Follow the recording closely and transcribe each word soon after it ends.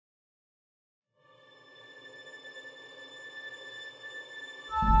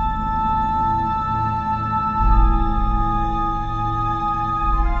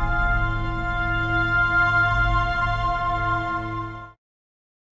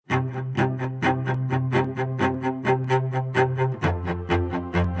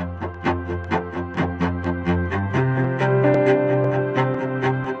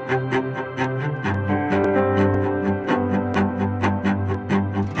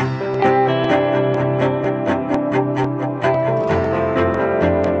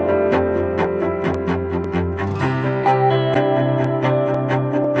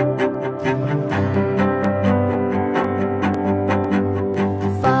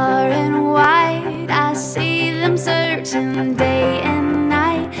searching day and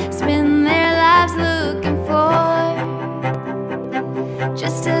night, spend their lives looking for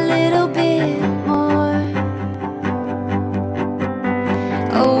just a little bit more.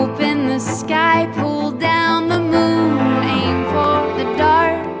 Open the sky, pull down the moon, aim for the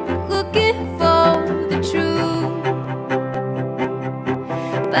dark, looking for the truth.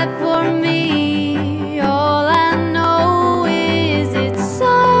 But for me, all I know is it's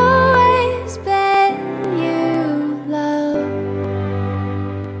always been you, love.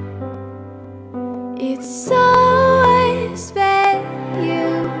 It's always been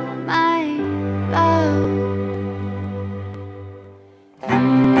you, my love.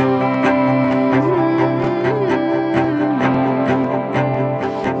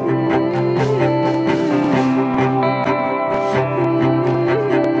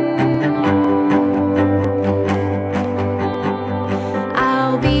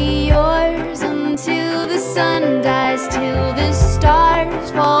 I'll be yours until the sun dies, till the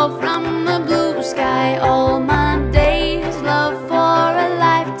stars fall from